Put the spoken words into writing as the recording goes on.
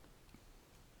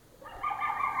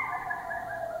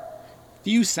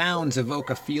Few sounds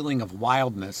evoke a feeling of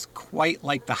wildness quite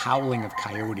like the howling of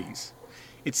coyotes.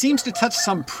 It seems to touch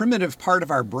some primitive part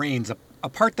of our brains, a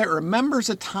part that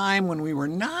remembers a time when we were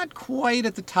not quite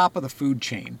at the top of the food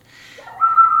chain.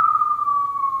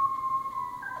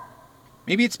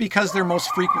 Maybe it's because they're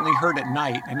most frequently heard at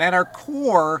night, and at our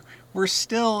core, we're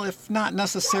still, if not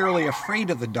necessarily afraid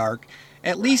of the dark,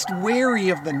 at least wary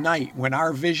of the night when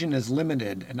our vision is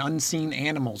limited and unseen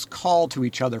animals call to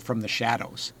each other from the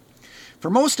shadows. For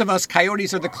most of us,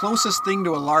 coyotes are the closest thing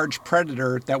to a large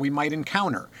predator that we might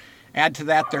encounter. Add to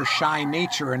that their shy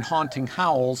nature and haunting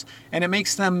howls, and it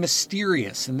makes them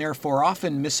mysterious and therefore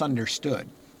often misunderstood.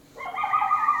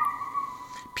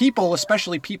 People,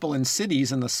 especially people in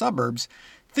cities and the suburbs,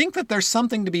 think that there's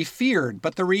something to be feared,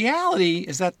 but the reality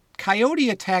is that coyote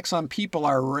attacks on people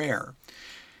are rare.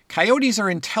 Coyotes are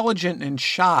intelligent and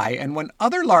shy, and when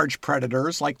other large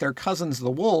predators, like their cousins the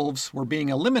wolves, were being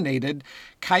eliminated,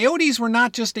 coyotes were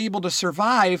not just able to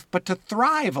survive, but to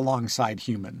thrive alongside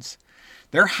humans.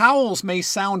 Their howls may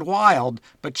sound wild,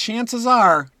 but chances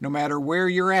are, no matter where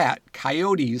you're at,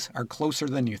 coyotes are closer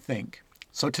than you think.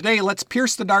 So today, let's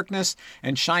pierce the darkness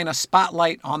and shine a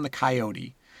spotlight on the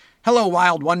coyote. Hello,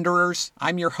 wild wanderers.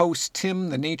 I'm your host, Tim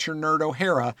the Nature Nerd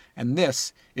O'Hara, and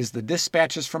this is the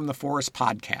Dispatches from the Forest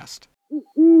podcast.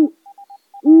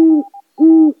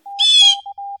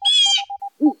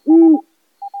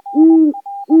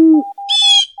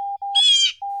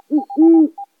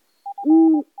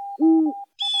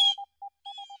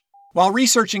 While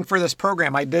researching for this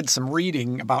program, I did some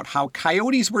reading about how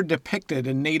coyotes were depicted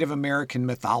in Native American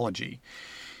mythology.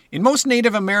 In most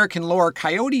Native American lore,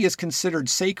 coyote is considered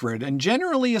sacred and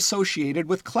generally associated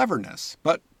with cleverness.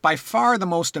 But by far the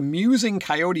most amusing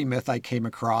coyote myth I came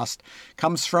across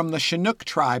comes from the Chinook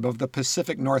tribe of the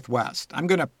Pacific Northwest. I'm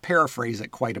going to paraphrase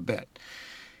it quite a bit.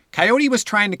 Coyote was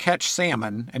trying to catch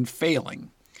salmon and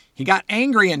failing. He got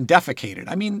angry and defecated.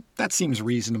 I mean, that seems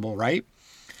reasonable, right?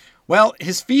 Well,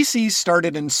 his feces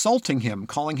started insulting him,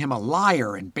 calling him a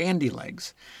liar and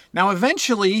bandy-legs. Now,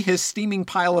 eventually, his steaming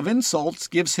pile of insults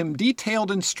gives him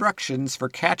detailed instructions for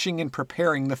catching and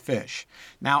preparing the fish.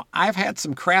 Now, I've had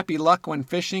some crappy luck when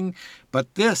fishing,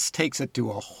 but this takes it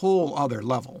to a whole other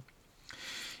level.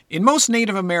 In most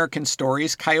Native American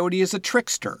stories, Coyote is a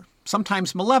trickster,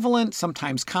 sometimes malevolent,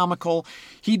 sometimes comical.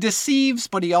 He deceives,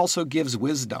 but he also gives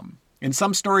wisdom. In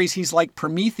some stories, he's like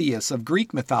Prometheus of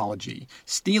Greek mythology,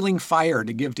 stealing fire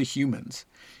to give to humans.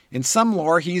 In some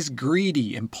lore, he's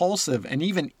greedy, impulsive, and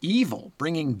even evil,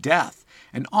 bringing death,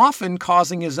 and often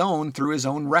causing his own through his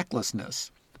own recklessness.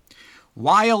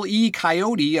 Wile E.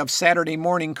 Coyote of Saturday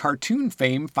morning cartoon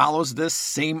fame follows this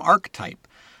same archetype.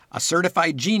 A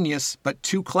certified genius, but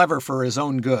too clever for his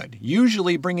own good,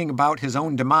 usually bringing about his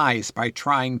own demise by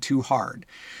trying too hard.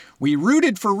 We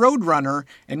rooted for Roadrunner,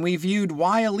 and we viewed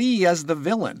Wile E. as the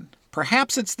villain.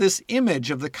 Perhaps it's this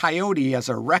image of the coyote as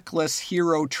a reckless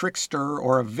hero trickster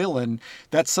or a villain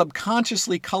that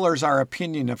subconsciously colors our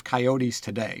opinion of coyotes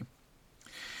today.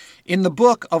 In the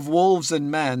book Of Wolves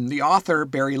and Men, the author,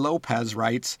 Barry Lopez,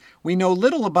 writes, "We know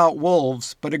little about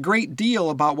wolves, but a great deal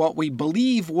about what we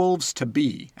believe wolves to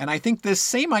be. And I think this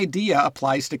same idea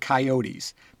applies to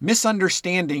coyotes.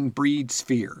 Misunderstanding breeds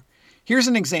fear." Here's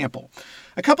an example.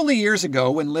 A couple of years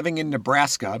ago, when living in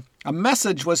Nebraska, a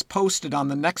message was posted on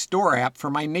the Nextdoor app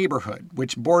for my neighborhood,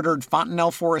 which bordered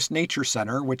Fontenelle Forest Nature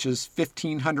Center, which is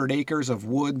 1,500 acres of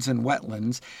woods and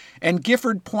wetlands, and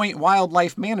Gifford Point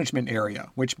Wildlife Management Area,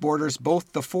 which borders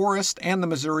both the forest and the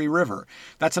Missouri River.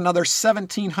 That's another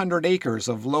 1,700 acres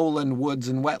of lowland woods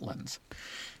and wetlands.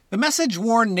 The message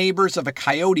warned neighbors of a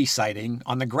coyote sighting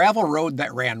on the gravel road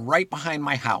that ran right behind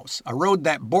my house, a road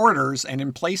that borders and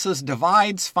in places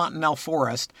divides Fontenelle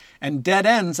Forest and dead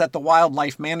ends at the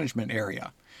wildlife management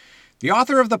area. The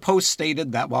author of the post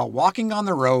stated that while walking on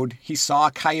the road, he saw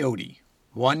a coyote,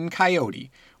 one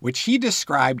coyote, which he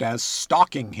described as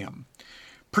stalking him.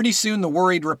 Pretty soon the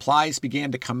worried replies began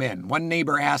to come in. One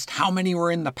neighbor asked how many were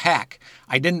in the pack.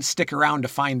 "I didn't stick around to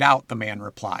find out," the man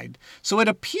replied. So it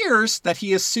appears that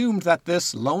he assumed that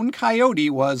this lone coyote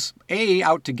was A,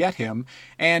 out to get him,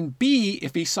 and B,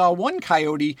 if he saw one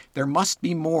coyote, there must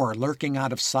be more lurking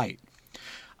out of sight.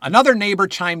 Another neighbor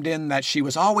chimed in that she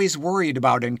was always worried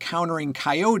about encountering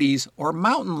coyotes or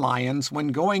mountain lions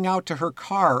when going out to her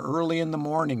car early in the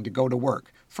morning to go to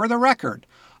work. For the record,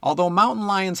 although mountain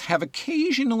lions have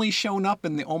occasionally shown up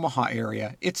in the Omaha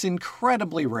area, it's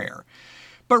incredibly rare.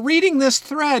 But reading this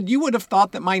thread, you would have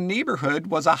thought that my neighborhood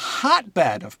was a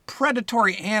hotbed of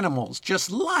predatory animals just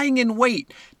lying in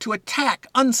wait to attack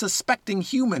unsuspecting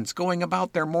humans going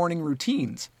about their morning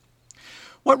routines.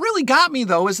 What really got me,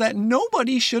 though, is that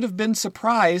nobody should have been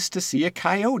surprised to see a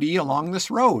coyote along this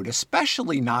road,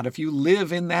 especially not if you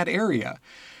live in that area.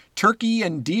 Turkey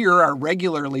and deer are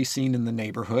regularly seen in the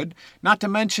neighborhood, not to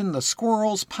mention the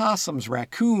squirrels, possums,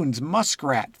 raccoons,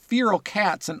 muskrat, feral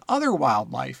cats, and other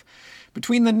wildlife.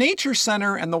 Between the Nature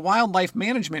Center and the Wildlife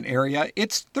Management Area,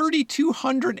 it's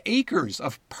 3,200 acres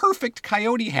of perfect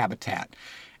coyote habitat.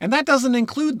 And that doesn't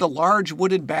include the large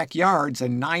wooded backyards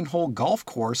and 9-hole golf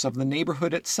course of the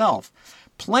neighborhood itself.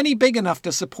 Plenty big enough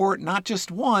to support not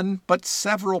just one, but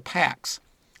several packs.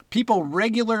 People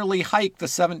regularly hike the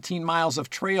 17 miles of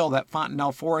trail that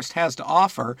Fontenelle Forest has to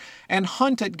offer and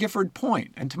hunt at Gifford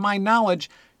Point, and to my knowledge,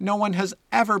 no one has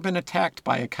ever been attacked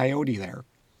by a coyote there.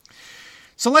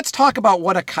 So let's talk about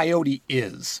what a coyote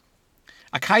is.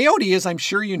 A coyote, as I'm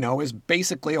sure you know, is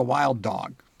basically a wild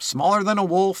dog. Smaller than a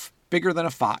wolf, bigger than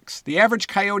a fox. The average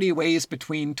coyote weighs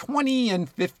between 20 and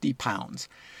 50 pounds.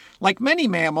 Like many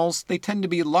mammals, they tend to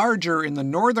be larger in the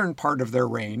northern part of their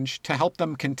range to help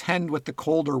them contend with the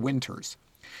colder winters.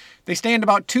 They stand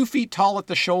about 2 feet tall at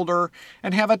the shoulder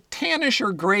and have a tannish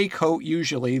or gray coat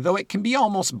usually, though it can be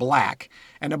almost black,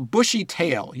 and a bushy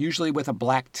tail, usually with a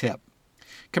black tip.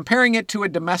 Comparing it to a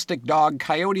domestic dog,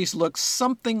 coyotes look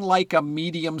something like a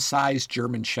medium-sized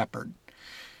German Shepherd.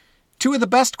 2 of the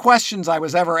best questions I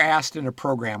was ever asked in a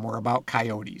program were about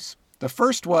coyotes. The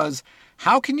first was,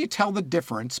 how can you tell the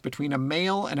difference between a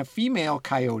male and a female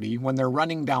coyote when they're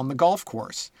running down the golf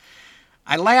course?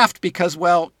 I laughed because,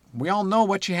 well, we all know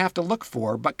what you have to look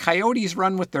for, but coyotes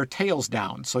run with their tails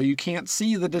down, so you can't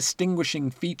see the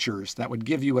distinguishing features that would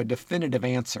give you a definitive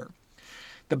answer.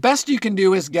 The best you can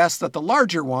do is guess that the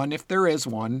larger one, if there is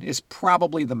one, is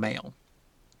probably the male.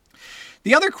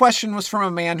 The other question was from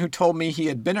a man who told me he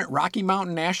had been at Rocky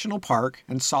Mountain National Park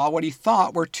and saw what he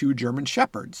thought were 2 German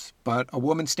Shepherds. But a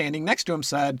woman standing next to him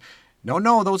said,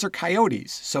 no, those are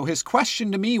coyotes. So his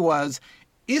question to me was,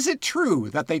 is it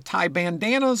true that they tie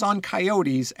bandanas on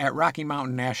coyotes at Rocky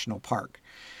Mountain National Park?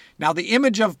 Now, the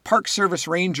image of Park Service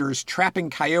rangers trapping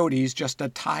coyotes just to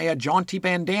tie a jaunty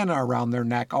bandana around their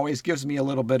neck always gives me a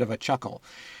little bit of a chuckle.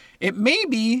 It may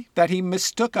be that he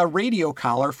mistook a radio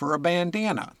collar for a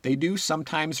bandana. They do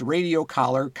sometimes radio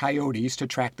collar coyotes to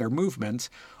track their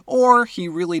movements, or he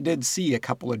really did see a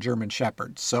couple of German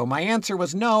Shepherds. So my answer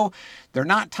was no, they're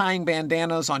not tying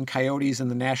bandanas on coyotes in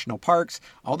the national parks,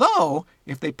 although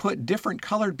if they put different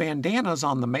colored bandanas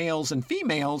on the males and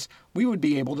females, we would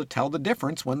be able to tell the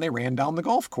difference when they ran down the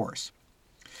golf course.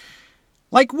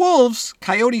 Like wolves,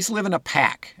 coyotes live in a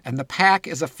pack, and the pack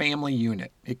is a family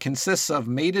unit. It consists of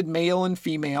mated male and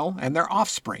female and their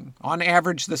offspring. On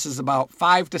average, this is about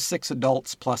 5 to 6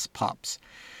 adults plus pups.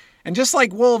 And just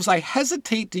like wolves, I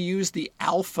hesitate to use the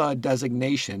alpha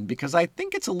designation because I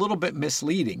think it's a little bit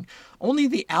misleading. Only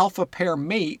the alpha pair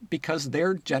mate because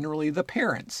they're generally the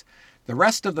parents. The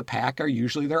rest of the pack are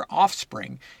usually their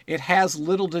offspring. It has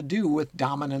little to do with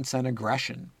dominance and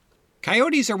aggression.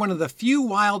 Coyotes are one of the few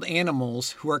wild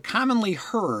animals who are commonly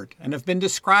heard and have been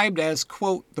described as,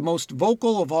 quote, the most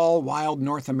vocal of all wild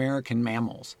North American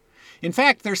mammals. In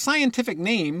fact, their scientific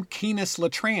name, Canis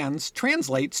latrans,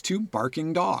 translates to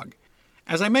barking dog.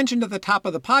 As I mentioned at the top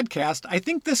of the podcast, I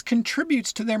think this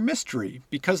contributes to their mystery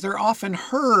because they're often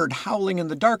heard howling in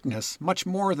the darkness much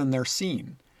more than they're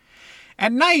seen.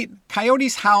 At night,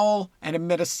 coyotes howl and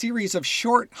emit a series of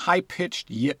short, high-pitched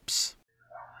yips.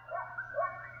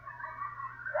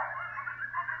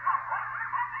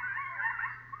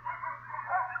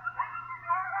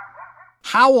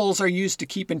 Howls are used to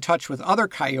keep in touch with other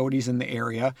coyotes in the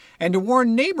area and to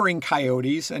warn neighboring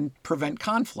coyotes and prevent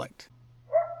conflict.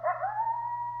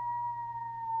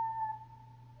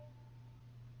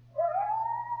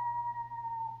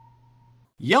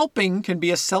 Yelping can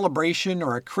be a celebration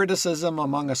or a criticism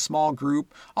among a small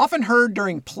group, often heard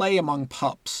during play among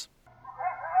pups.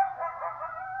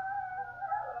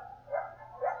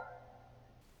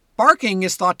 Barking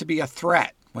is thought to be a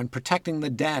threat when protecting the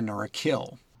den or a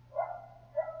kill.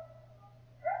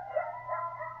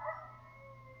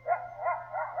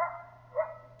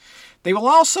 They will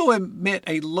also emit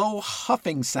a low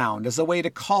huffing sound as a way to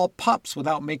call pups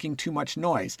without making too much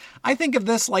noise. I think of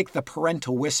this like the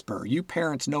parental whisper. You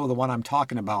parents know the one I'm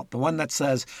talking about, the one that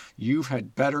says, "You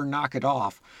had better knock it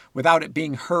off," without it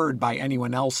being heard by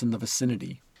anyone else in the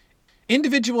vicinity.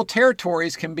 Individual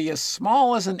territories can be as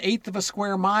small as 1/8 of a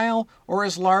square mile or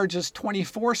as large as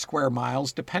 24 square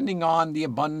miles, depending on the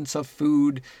abundance of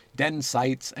food, den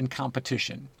sites, and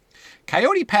competition.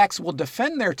 Coyote packs will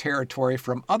defend their territory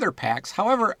from other packs.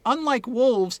 However, unlike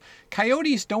wolves,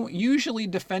 coyotes don't usually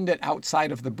defend it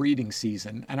outside of the breeding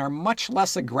season and are much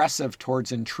less aggressive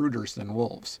towards intruders than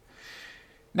wolves.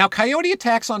 Now, coyote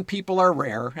attacks on people are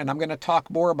rare, and I'm going to talk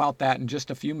more about that in just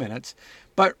a few minutes.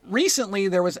 But recently,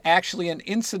 there was actually an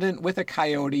incident with a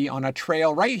coyote on a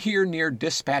trail right here near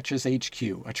Dispatches HQ,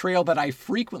 a trail that I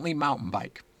frequently mountain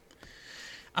bike.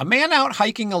 A man out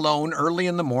hiking alone early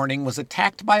in the morning was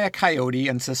attacked by a coyote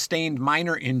and sustained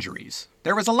minor injuries.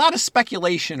 There was a lot of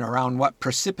speculation around what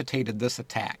precipitated this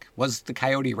attack. Was the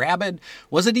coyote rabid?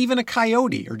 Was it even a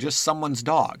coyote or just someone's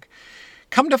dog?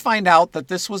 Come to find out that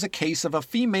this was a case of a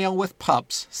female with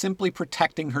pups simply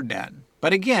protecting her den.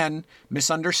 But again,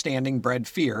 misunderstanding bred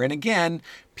fear. And again,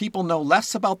 people know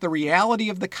less about the reality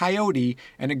of the coyote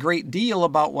and a great deal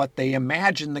about what they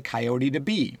imagine the coyote to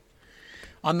be.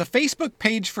 On the Facebook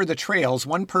page for the trails,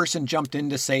 one person jumped in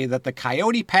to say that the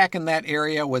coyote pack in that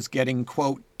area was getting,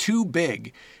 quote, too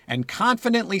big, and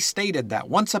confidently stated that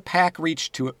once a pack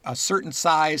reached to a certain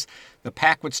size, the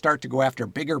pack would start to go after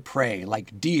bigger prey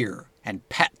like deer and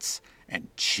pets and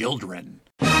children.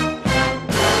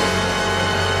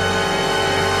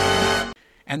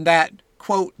 And that,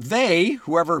 quote, they,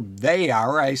 whoever they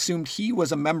are, I assumed he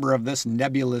was a member of this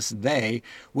nebulous they,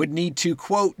 would need to,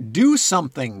 quote, do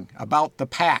something about the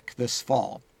pack this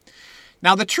fall.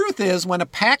 Now, the truth is, when a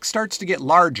pack starts to get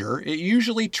larger, it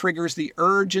usually triggers the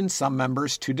urge in some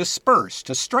members to disperse,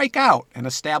 to strike out and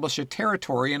establish a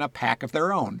territory in a pack of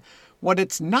their own. What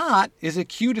it's not is a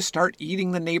cue to start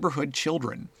eating the neighborhood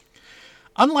children.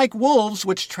 Unlike wolves,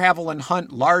 which travel and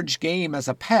hunt large game as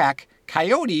a pack,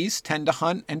 coyotes tend to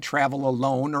hunt and travel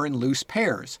alone or in loose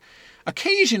pairs.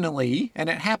 Occasionally, and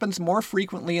it happens more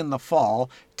frequently in the fall,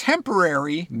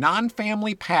 temporary,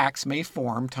 non-family packs may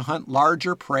form to hunt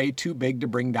larger prey too big to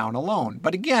bring down alone.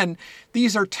 But again,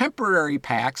 these are temporary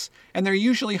packs, and they're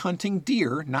usually hunting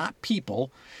deer, not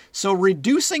people. So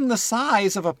reducing the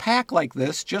size of a pack like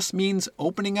this just means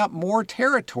opening up more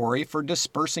territory for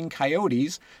dispersing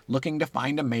coyotes looking to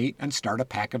find a mate and start a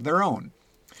pack of their own.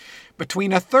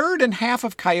 Between a third and half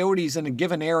of coyotes in a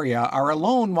given area are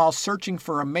alone while searching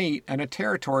for a mate and a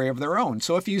territory of their own.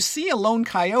 So if you see a lone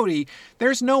coyote,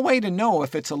 there's no way to know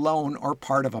if it's alone or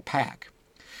part of a pack.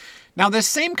 Now, this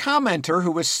same commenter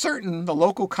who was certain the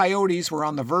local coyotes were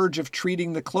on the verge of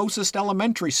treating the closest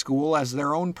elementary school as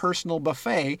their own personal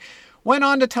buffet went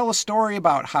on to tell a story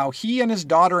about how he and his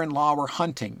daughter-in-law were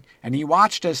hunting, and he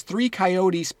watched as 3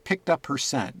 coyotes picked up her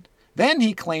scent. Then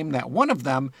he claimed that one of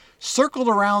them circled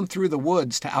around through the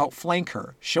woods to outflank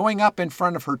her, showing up in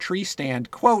front of her tree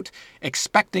stand, quote,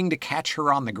 expecting to catch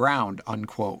her on the ground,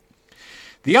 unquote.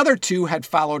 The other 2 had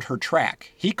followed her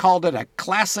track. He called it a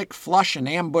classic flush and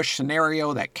ambush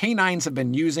scenario that canines have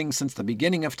been using since the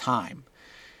beginning of time.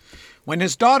 When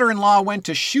his daughter-in-law went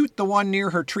to shoot the one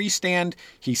near her tree stand,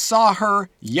 he saw her,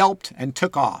 yelped, and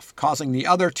took off, causing the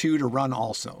other 2 to run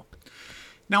also.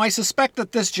 Now, I suspect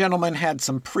that this gentleman had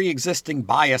some pre-existing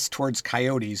bias towards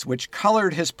coyotes, which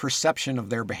colored his perception of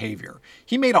their behavior.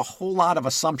 He made a whole lot of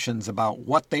assumptions about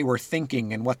what they were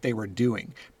thinking and what they were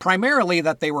doing, primarily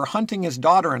that they were hunting his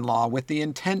daughter-in-law with the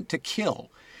intent to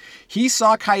kill. He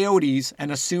saw coyotes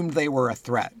and assumed they were a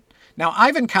threat. Now,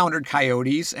 I've encountered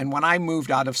coyotes, and when I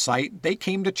moved out of sight, they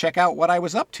came to check out what I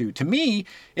was up to. To me,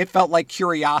 it felt like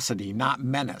curiosity, not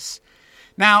menace.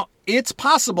 Now, it's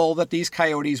possible that these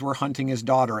coyotes were hunting his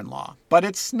daughter-in-law, but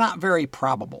it's not very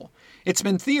probable. It's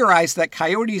been theorized that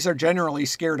coyotes are generally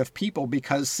scared of people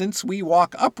because since we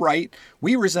walk upright,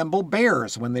 we resemble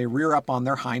bears when they rear up on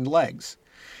their hind legs.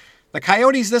 The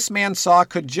coyotes this man saw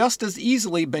could just as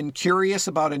easily been curious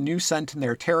about a new scent in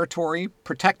their territory,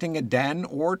 protecting a den,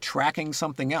 or tracking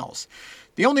something else.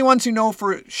 The only ones who know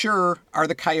for sure are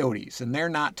the coyotes, and they're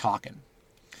not talking.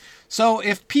 So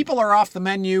if people are off the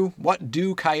menu, what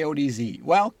do coyotes eat?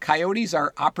 Well, coyotes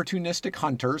are opportunistic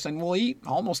hunters and will eat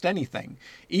almost anything,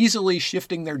 easily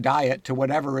shifting their diet to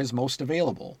whatever is most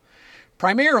available.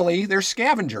 Primarily, they're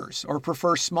scavengers or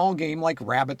prefer small game like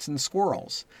rabbits and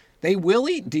squirrels. They will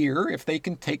eat deer if they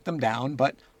can take them down,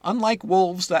 but unlike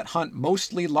wolves that hunt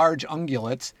mostly large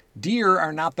ungulates, deer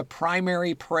are not the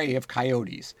primary prey of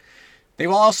coyotes. They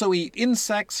will also eat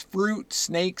insects, fruit,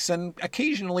 snakes, and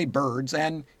occasionally birds,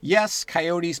 and yes,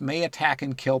 coyotes may attack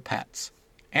and kill pets.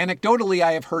 Anecdotally,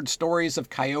 I have heard stories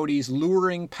of coyotes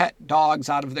luring pet dogs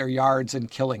out of their yards and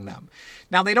killing them.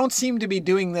 Now, they don't seem to be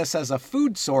doing this as a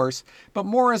food source, but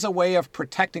more as a way of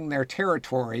protecting their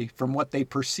territory from what they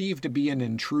perceive to be an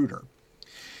intruder.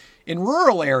 In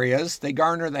rural areas, they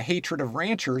garner the hatred of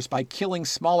ranchers by killing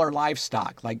smaller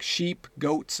livestock like sheep,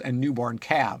 goats, and newborn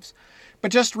calves.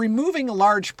 But just removing a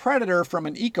large predator from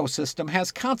an ecosystem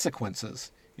has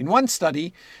consequences. In one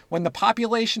study, when the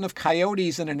population of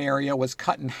coyotes in an area was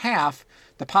cut in half,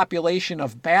 the population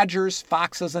of badgers,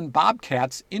 foxes, and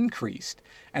bobcats increased,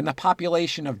 and the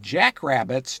population of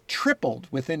jackrabbits tripled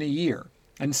within a year.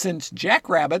 And since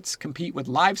jackrabbits compete with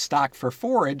livestock for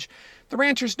forage, the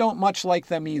ranchers don't much like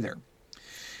them either.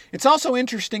 It's also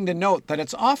interesting to note that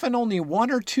it's often only one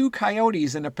or two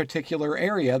coyotes in a particular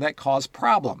area that cause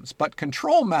problems, but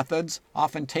control methods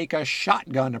often take a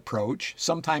shotgun approach,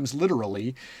 sometimes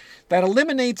literally, that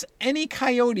eliminates any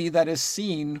coyote that is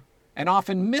seen and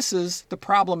often misses the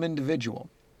problem individual.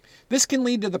 This can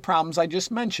lead to the problems I just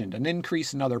mentioned, an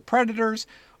increase in other predators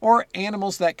or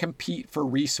animals that compete for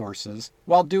resources,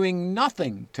 while doing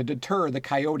nothing to deter the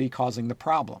coyote causing the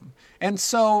problem. And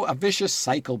so a vicious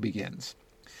cycle begins.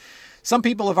 Some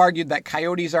people have argued that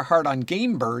coyotes are hard on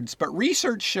game birds, but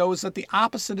research shows that the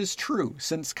opposite is true,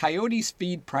 since coyotes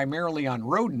feed primarily on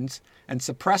rodents and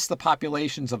suppress the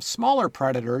populations of smaller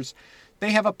predators.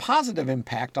 They have a positive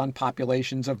impact on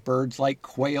populations of birds like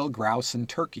quail, grouse, and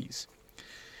turkeys.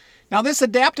 Now, this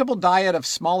adaptable diet of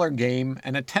smaller game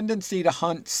and a tendency to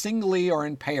hunt singly or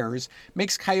in pairs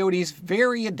makes coyotes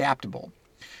very adaptable.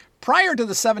 Prior to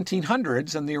the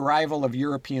 1700s and the arrival of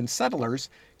European settlers,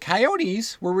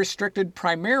 coyotes were restricted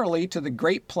primarily to the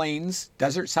Great Plains,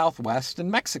 desert Southwest, and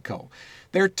Mexico.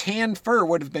 Their tan fur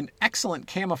would have been excellent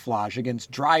camouflage against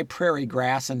dry prairie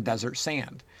grass and desert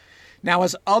sand. Now,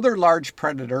 as other large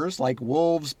predators like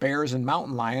wolves, bears, and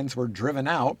mountain lions were driven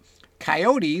out,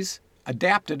 coyotes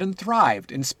adapted and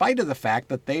thrived in spite of the fact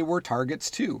that they were targets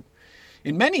too.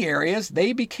 In many areas,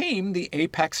 they became the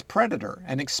apex predator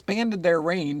and expanded their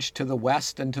range to the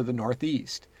west and to the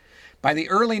northeast. By the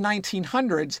early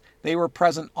 1900s, they were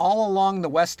present all along the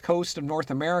west coast of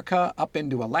North America up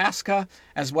into Alaska,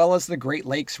 as well as the Great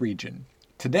Lakes region.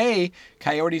 Today,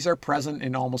 coyotes are present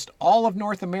in almost all of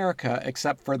North America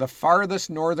except for the farthest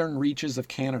northern reaches of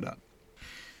Canada.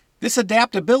 This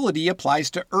adaptability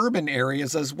applies to urban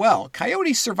areas as well.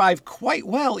 Coyotes survive quite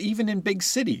well even in big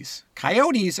cities.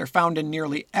 Coyotes are found in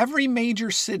nearly every major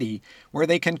city where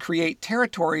they can create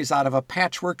territories out of a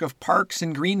patchwork of parks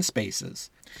and green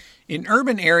spaces. In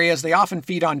urban areas, they often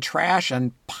feed on trash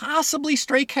and possibly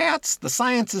stray cats. The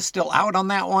science is still out on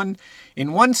that one.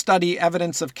 In one study,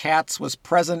 evidence of cats was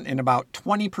present in about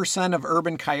 20% of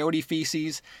urban coyote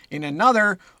feces. In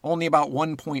another, only about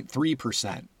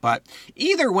 1.3%. But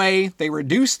either way, they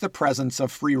reduce the presence of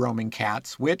free-roaming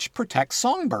cats, which protects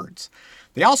songbirds.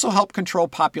 They also help control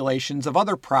populations of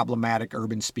other problematic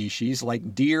urban species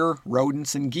like deer,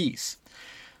 rodents, and geese.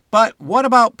 But what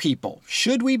about people?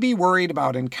 Should we be worried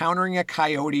about encountering a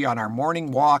coyote on our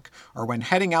morning walk or when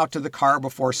heading out to the car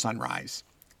before sunrise?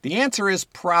 The answer is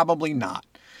probably not.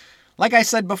 Like I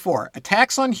said before,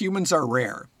 attacks on humans are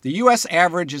rare. The U.S.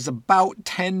 average is about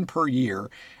 10 per year,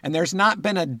 and there's not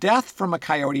been a death from a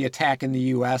coyote attack in the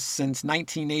U.S. since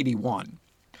 1981.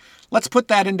 Let's put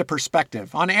that into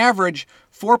perspective. On average,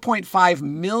 4.5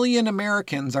 million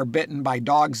Americans are bitten by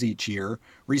dogs each year,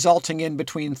 resulting in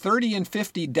between 30 and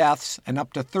 50 deaths and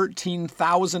up to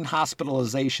 13,000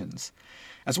 hospitalizations.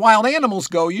 As wild animals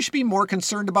go, you should be more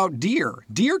concerned about deer.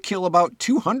 Deer kill about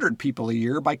 200 people a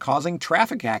year by causing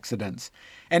traffic accidents,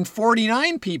 and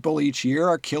 49 people each year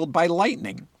are killed by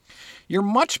lightning. You're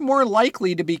much more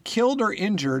likely to be killed or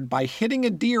injured by hitting a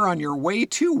deer on your way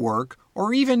to work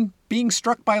or even being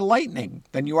struck by lightning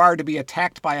than you are to be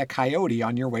attacked by a coyote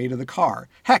on your way to the car.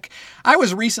 Heck, I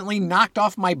was recently knocked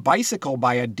off my bicycle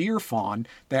by a deer fawn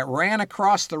that ran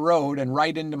across the road and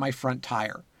right into my front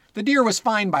tire. The deer was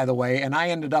fine, by the way, and I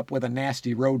ended up with a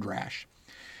nasty road rash.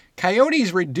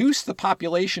 Coyotes reduce the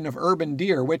population of urban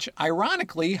deer, which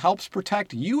ironically helps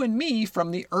protect you and me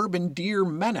from the urban deer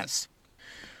menace.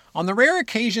 On the rare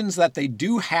occasions that they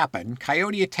do happen,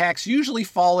 coyote attacks usually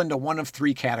fall into one of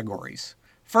three categories.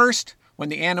 First, when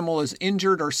the animal is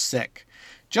injured or sick.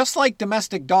 Just like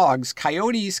domestic dogs,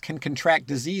 coyotes can contract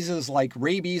diseases like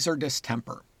rabies or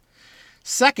distemper.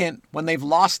 Second, when they've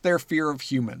lost their fear of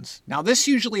humans. Now, this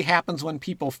usually happens when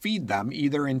people feed them,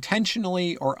 either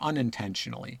intentionally or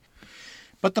unintentionally.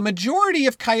 But the majority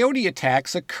of coyote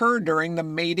attacks occur during the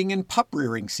mating and pup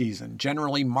rearing season,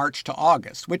 generally March to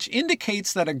August, which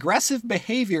indicates that aggressive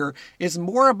behavior is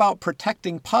more about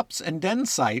protecting pups and den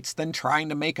sites than trying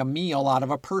to make a meal out of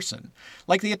a person,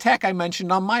 like the attack I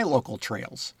mentioned on my local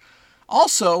trails.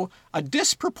 Also, a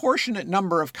disproportionate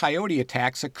number of coyote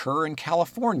attacks occur in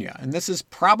California, and this is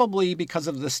probably because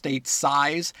of the state's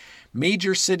size.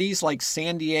 Major cities like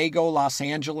San Diego, Los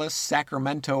Angeles,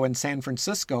 Sacramento, and San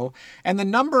Francisco, and the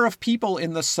number of people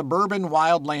in the suburban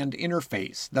wildland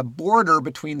interface, the border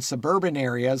between suburban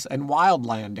areas and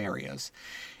wildland areas.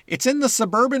 It's in the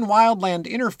suburban wildland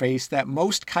interface that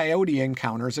most coyote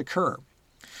encounters occur.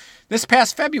 This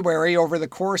past February, over the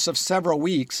course of several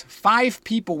weeks, 5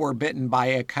 people were bitten by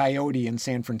a coyote in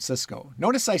San Francisco.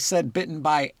 Notice I said bitten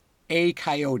by a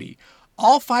coyote.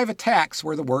 All 5 attacks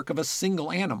were the work of a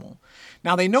single animal.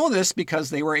 Now they know this because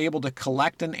they were able to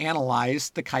collect and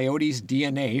analyze the coyote's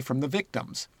DNA from the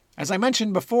victims. As I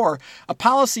mentioned before, a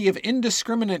policy of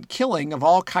indiscriminate killing of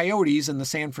all coyotes in the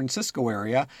San Francisco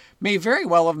area may very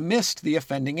well have missed the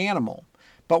offending animal.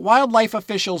 But wildlife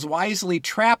officials wisely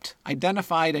trapped,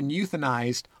 identified, and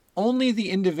euthanized only the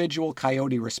individual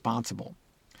coyote responsible.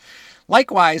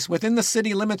 Likewise, within the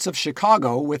city limits of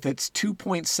Chicago, with its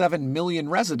 2.7 million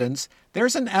residents,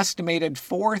 there's an estimated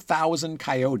 4,000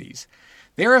 coyotes.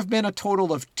 There have been a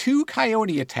total of 2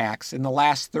 coyote attacks in the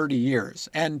last 30 years,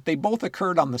 and they both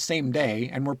occurred on the same day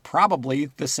and were probably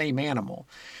the same animal.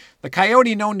 The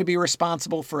coyote known to be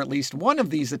responsible for at least one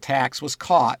of these attacks was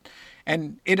caught,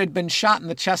 and it had been shot in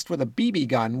the chest with a BB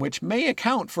gun, which may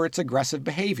account for its aggressive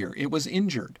behavior. It was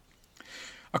injured.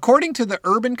 According to the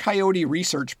Urban Coyote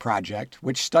Research Project,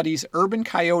 which studies urban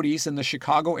coyotes in the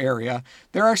Chicago area,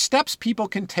 there are steps people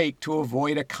can take to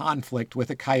avoid a conflict with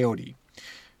a coyote.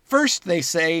 First, they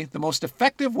say the most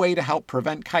effective way to help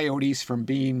prevent coyotes from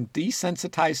being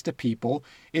desensitized to people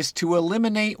is to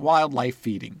eliminate wildlife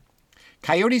feeding.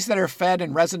 Coyotes that are fed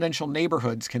in residential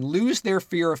neighborhoods can lose their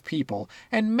fear of people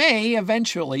and may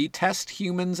eventually test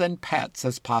humans and pets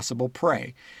as possible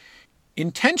prey.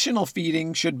 Intentional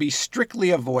feeding should be strictly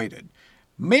avoided.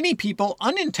 Many people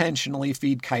unintentionally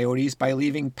feed coyotes by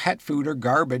leaving pet food or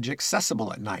garbage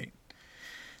accessible at night.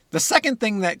 The second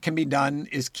thing that can be done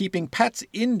is keeping pets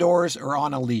indoors or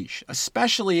on a leash,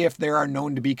 especially if there are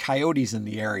known to be coyotes in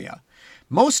the area.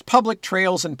 Most public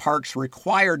trails and parks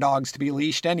require dogs to be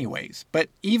leashed anyways, but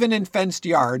even in fenced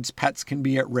yards, pets can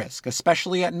be at risk,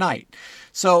 especially at night.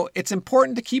 So it's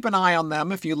important to keep an eye on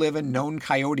them if you live in known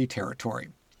coyote territory.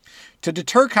 To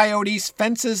deter coyotes,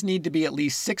 fences need to be at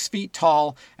least 6 feet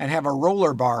tall and have a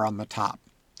roller bar on the top.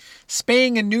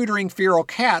 Spaying and neutering feral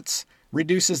cats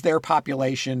reduces their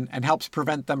population and helps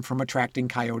prevent them from attracting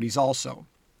coyotes also.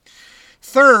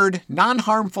 Third,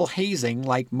 non-harmful hazing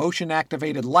like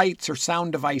motion-activated lights or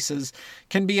sound devices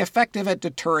can be effective at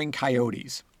deterring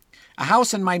coyotes. A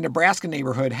house in my Nebraska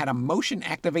neighborhood had a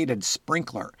motion-activated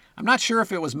sprinkler. I'm not sure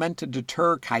if it was meant to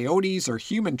deter coyotes or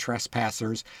human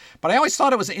trespassers, but I always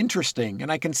thought it was interesting, and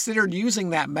I considered using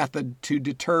that method to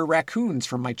deter raccoons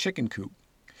from my chicken coop.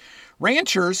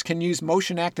 Ranchers can use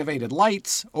motion-activated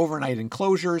lights, overnight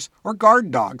enclosures, or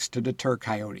guard dogs to deter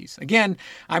coyotes. Again,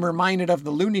 I'm reminded of the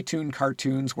Looney Tunes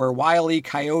cartoons where Wile E.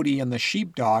 Coyote and the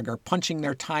sheepdog are punching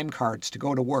their time cards to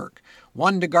go to work,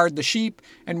 one to guard the sheep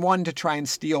and one to try and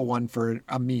steal one for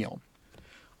a meal.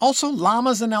 Also,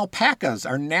 llamas and alpacas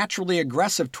are naturally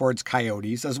aggressive towards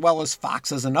coyotes as well as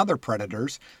foxes and other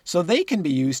predators, so they can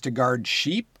be used to guard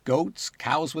sheep, goats,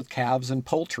 cows with calves, and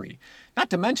poultry.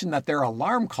 Not to mention that their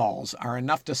alarm calls are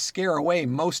enough to scare away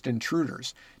most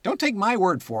intruders. Don't take my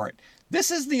word for it.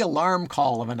 This is the alarm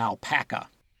call of an alpaca.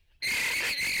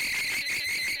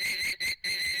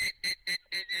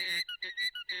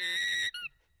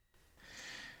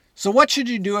 So what should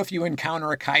you do if you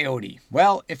encounter a coyote?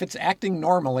 Well, if it's acting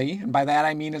normally, and by that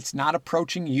I mean it's not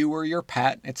approaching you or your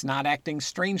pet, it's not acting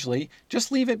strangely,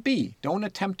 just leave it be. Don't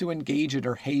attempt to engage it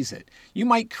or haze it. You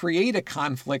might create a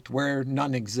conflict where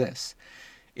none exists.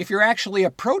 If you're actually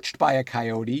approached by a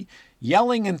coyote,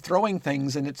 yelling and throwing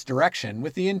things in its direction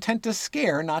with the intent to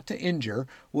scare, not to injure,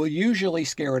 will usually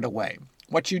scare it away.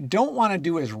 What you don't want to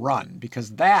do is run,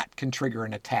 because that can trigger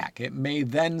an attack. It may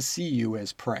then see you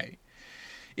as prey.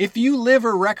 If you live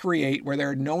or recreate where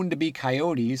there are known to be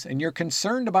coyotes and you're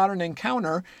concerned about an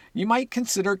encounter, you might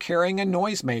consider carrying a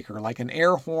noisemaker like an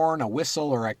air horn, a whistle,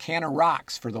 or a can of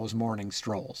rocks for those morning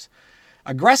strolls.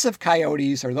 Aggressive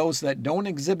coyotes, or those that don't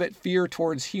exhibit fear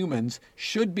towards humans,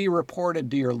 should be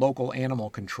reported to your local animal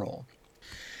control.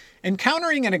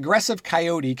 Encountering an aggressive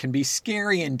coyote can be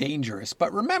scary and dangerous,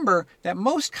 but remember that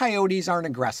most coyotes aren't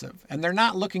aggressive and they're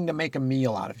not looking to make a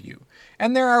meal out of you.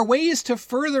 And there are ways to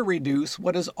further reduce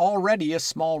what is already a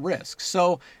small risk.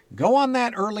 So go on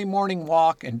that early morning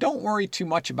walk and don't worry too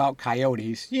much about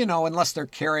coyotes, unless they're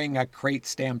carrying a crate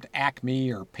stamped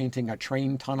Acme or painting a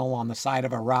train tunnel on the side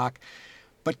of a rock.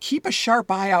 But keep a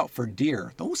sharp eye out for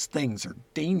deer. Those things are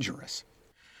dangerous.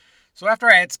 So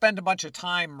after I had spent a bunch of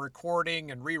time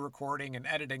recording and re-recording and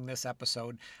editing this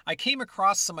episode, I came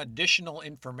across some additional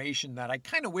information that I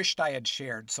kind of wished I had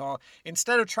shared. So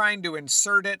instead of trying to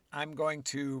insert it, I'm going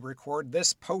to record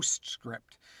this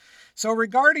postscript. So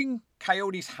regarding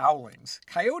coyotes' howlings,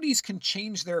 coyotes can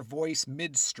change their voice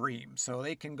midstream, so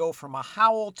they can go from a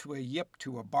howl to a yip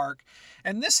to a bark,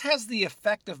 and this has the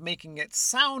effect of making it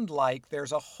sound like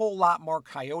there's a whole lot more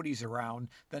coyotes around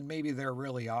than maybe there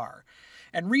really are.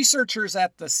 And researchers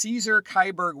at the Caesar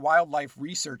Kyberg Wildlife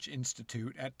Research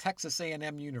Institute at Texas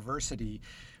A&M University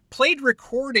played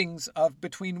recordings of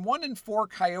between 1 and 4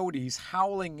 coyotes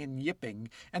howling and yipping,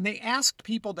 and they asked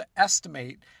people to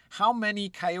estimate how many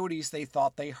coyotes they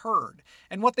thought they heard.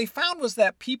 And what they found was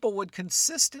that people would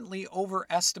consistently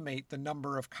overestimate the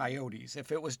number of coyotes.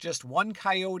 If it was just 1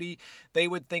 coyote, they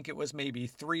would think it was maybe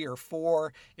 3 or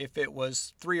 4. If it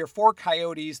was 3 or 4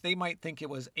 coyotes, they might think it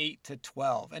was 8 to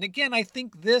 12. And again, I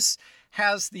think this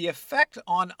has the effect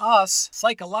on us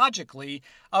psychologically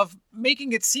of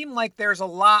making it seem like there's a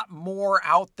lot more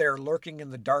out there lurking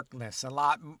in the darkness, a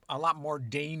lot more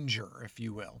danger, if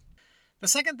you will. The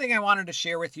second thing I wanted to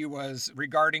share with you was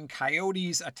regarding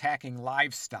coyotes attacking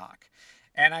livestock.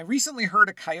 And I recently heard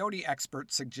a coyote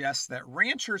expert suggest that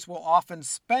ranchers will often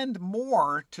spend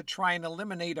more to try and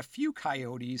eliminate a few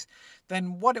coyotes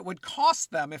than what it would cost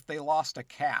them if they lost a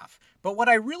calf. But what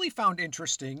I really found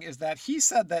interesting is that he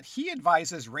said that he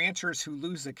advises ranchers who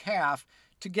lose a calf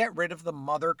to get rid of the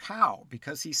mother cow,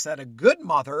 because he said a good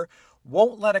mother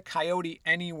won't let a coyote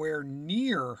anywhere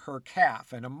near her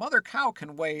calf. And a mother cow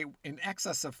can weigh in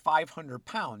excess of 500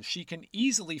 pounds. She can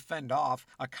easily fend off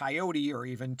a coyote or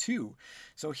even 2.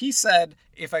 So he said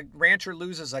if a rancher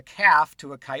loses a calf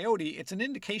to a coyote, it's an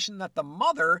indication that the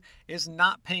mother is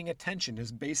not paying attention,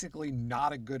 is basically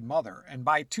not a good mother. And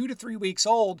by 2 to 3 weeks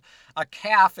old, a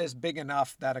calf is big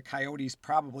enough that a coyote's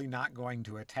probably not going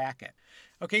to attack it.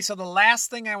 Okay, so the last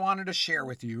thing I wanted to share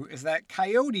with you is that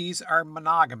coyotes are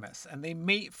monogamous and they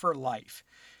mate for life.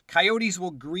 Coyotes will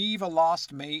grieve a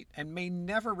lost mate and may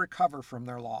never recover from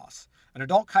their loss. An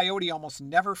adult coyote almost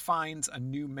never finds a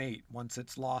new mate once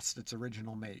it's lost its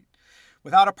original mate.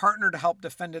 Without a partner to help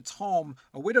defend its home,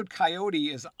 a widowed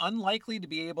coyote is unlikely to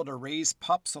be able to raise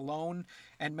pups alone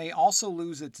and may also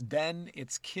lose its den,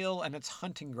 its kill, and its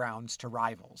hunting grounds to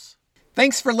rivals.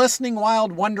 Thanks for listening,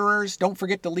 Wild Wanderers. Don't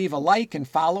forget to leave a like and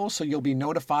follow so you'll be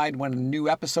notified when new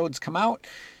episodes come out.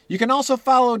 You can also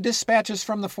follow Dispatches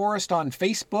from the Forest on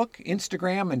Facebook,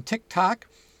 Instagram, and TikTok.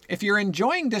 If you're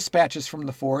enjoying Dispatches from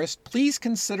the Forest, please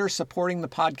consider supporting the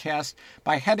podcast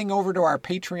by heading over to our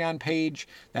Patreon page.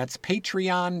 That's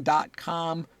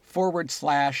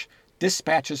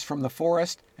patreon.com/Dispatches from the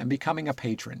Forest and becoming a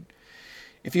patron.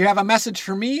 If you have a message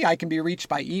for me, I can be reached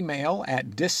by email at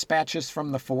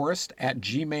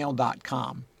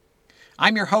dispatchesfromtheforest@gmail.com.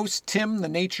 I'm your host, Tim the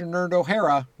Nature Nerd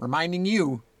O'Hara, reminding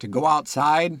you to go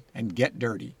outside and get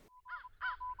dirty.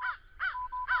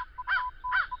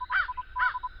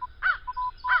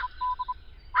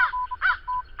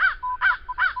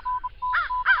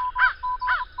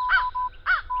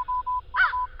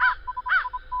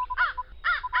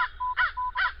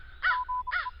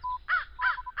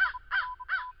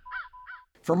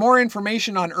 For more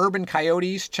information on urban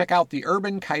coyotes, check out the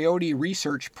Urban Coyote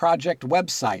Research Project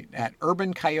website at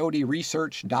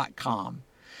urbancoyoteresearch.com.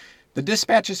 The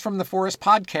Dispatches from the Forest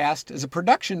podcast is a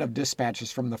production of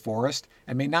Dispatches from the Forest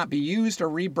and may not be used or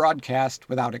rebroadcast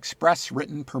without express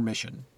written permission.